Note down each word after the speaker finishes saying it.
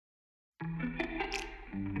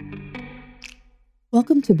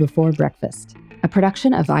Welcome to Before Breakfast, a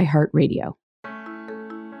production of iHeartRadio.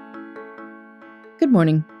 Good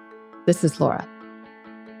morning. This is Laura.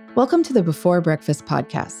 Welcome to the Before Breakfast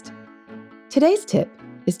podcast. Today's tip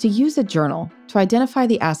is to use a journal to identify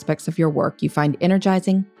the aspects of your work you find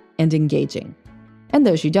energizing and engaging, and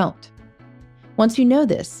those you don't. Once you know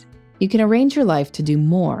this, you can arrange your life to do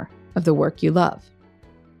more of the work you love.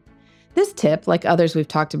 This tip, like others we've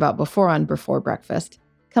talked about before on Before Breakfast,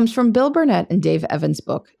 comes from Bill Burnett and Dave Evans'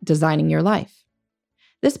 book, Designing Your Life.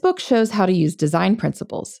 This book shows how to use design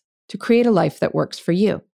principles to create a life that works for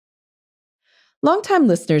you. Longtime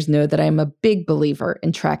listeners know that I am a big believer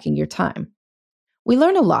in tracking your time. We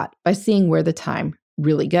learn a lot by seeing where the time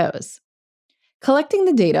really goes. Collecting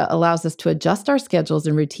the data allows us to adjust our schedules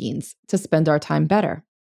and routines to spend our time better.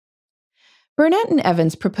 Burnett and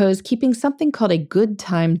Evans propose keeping something called a good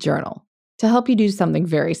time journal to help you do something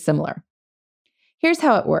very similar. Here's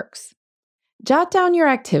how it works. Jot down your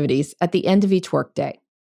activities at the end of each workday: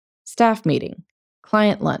 staff meeting,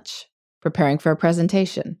 client lunch, preparing for a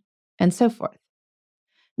presentation, and so forth.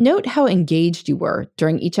 Note how engaged you were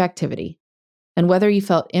during each activity and whether you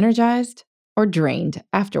felt energized or drained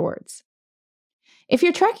afterwards. If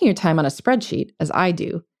you're tracking your time on a spreadsheet, as I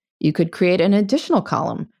do, you could create an additional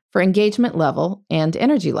column for engagement level and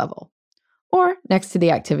energy level. Or next to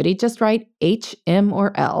the activity, just write H, M,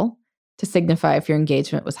 or L to signify if your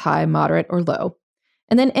engagement was high, moderate, or low.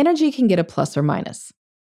 And then energy can get a plus or minus,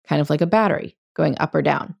 kind of like a battery going up or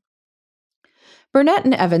down. Burnett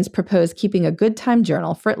and Evans propose keeping a good time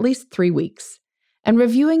journal for at least 3 weeks and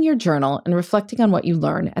reviewing your journal and reflecting on what you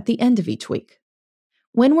learn at the end of each week.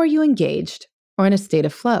 When were you engaged or in a state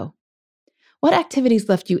of flow? What activities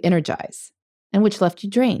left you energized and which left you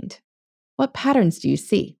drained? What patterns do you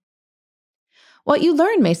see? What you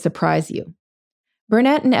learn may surprise you.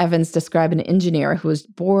 Burnett and Evans describe an engineer who was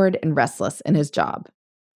bored and restless in his job.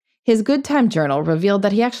 His good time journal revealed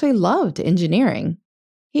that he actually loved engineering.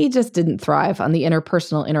 He just didn't thrive on the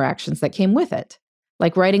interpersonal interactions that came with it,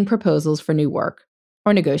 like writing proposals for new work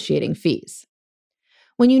or negotiating fees.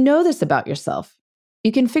 When you know this about yourself,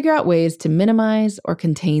 you can figure out ways to minimize or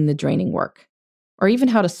contain the draining work, or even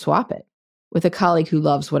how to swap it with a colleague who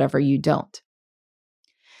loves whatever you don't.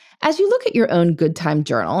 As you look at your own good time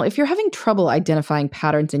journal, if you're having trouble identifying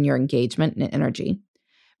patterns in your engagement and energy,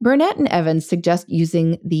 Burnett and Evans suggest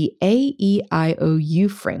using the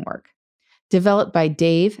AEIOU framework, developed by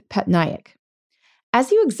Dave Patnaik.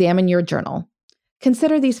 As you examine your journal,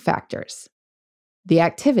 consider these factors. The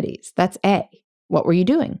activities, that's A. What were you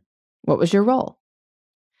doing? What was your role?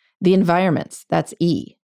 The environments, that's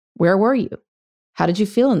E. Where were you? How did you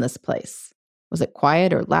feel in this place? Was it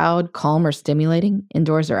quiet or loud, calm or stimulating,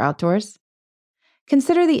 indoors or outdoors?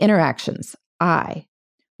 Consider the interactions, I.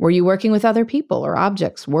 Were you working with other people or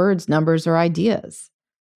objects, words, numbers, or ideas?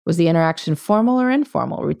 Was the interaction formal or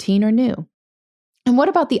informal, routine or new? And what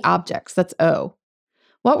about the objects, that's O?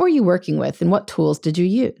 What were you working with and what tools did you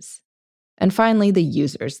use? And finally, the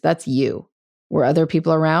users, that's U. Were other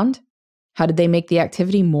people around? How did they make the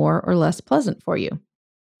activity more or less pleasant for you?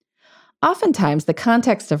 Oftentimes, the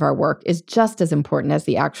context of our work is just as important as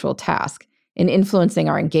the actual task in influencing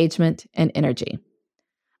our engagement and energy.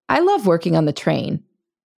 I love working on the train,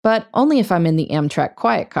 but only if I'm in the Amtrak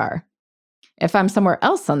quiet car. If I'm somewhere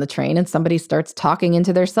else on the train and somebody starts talking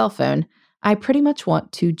into their cell phone, I pretty much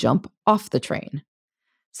want to jump off the train.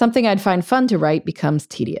 Something I'd find fun to write becomes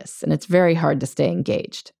tedious, and it's very hard to stay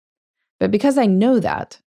engaged. But because I know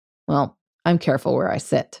that, well, I'm careful where I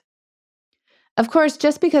sit. Of course,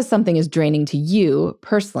 just because something is draining to you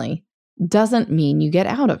personally doesn't mean you get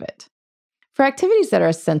out of it. For activities that are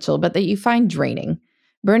essential but that you find draining,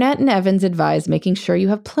 Burnett and Evans advise making sure you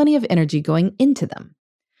have plenty of energy going into them.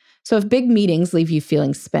 So if big meetings leave you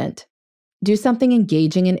feeling spent, do something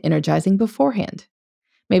engaging and energizing beforehand.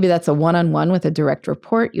 Maybe that's a one-on-one with a direct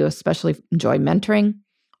report you especially enjoy mentoring,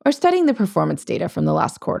 or studying the performance data from the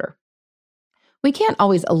last quarter. We can't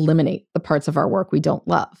always eliminate the parts of our work we don't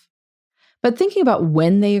love. But thinking about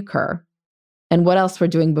when they occur and what else we're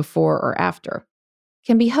doing before or after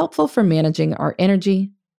can be helpful for managing our energy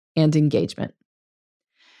and engagement.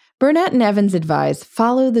 Burnett and Evans advise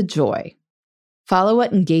follow the joy. Follow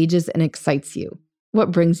what engages and excites you, what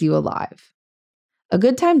brings you alive. A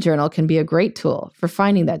good time journal can be a great tool for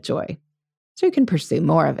finding that joy, so you can pursue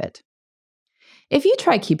more of it. If you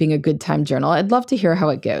try keeping a good time journal, I'd love to hear how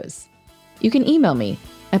it goes. You can email me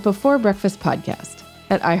at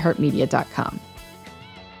beforebreakfastpodcast@iheartmedia.com.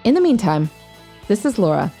 In the meantime, this is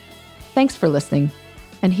Laura. Thanks for listening,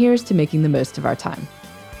 and here's to making the most of our time.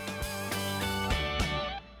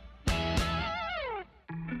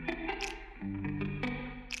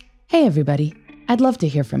 Hey everybody, I'd love to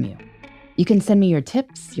hear from you. You can send me your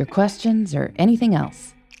tips, your questions, or anything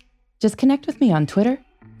else. Just connect with me on Twitter,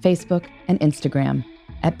 Facebook, and Instagram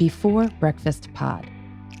at Before Breakfast Pod.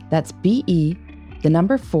 That's BE, the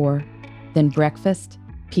number 4, then breakfast,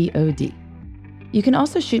 POD. You can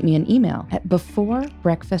also shoot me an email at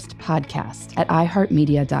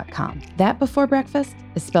beforebreakfastpodcast@iheartmedia.com. That Before Breakfast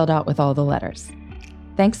is spelled out with all the letters.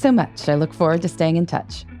 Thanks so much. I look forward to staying in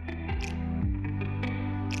touch.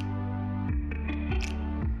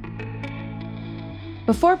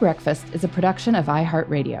 Before Breakfast is a production of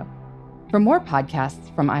iHeartRadio. For more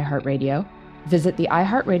podcasts from iHeartRadio, visit the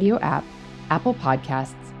iHeartRadio app, Apple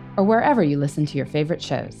Podcasts, or wherever you listen to your favorite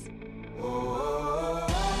shows.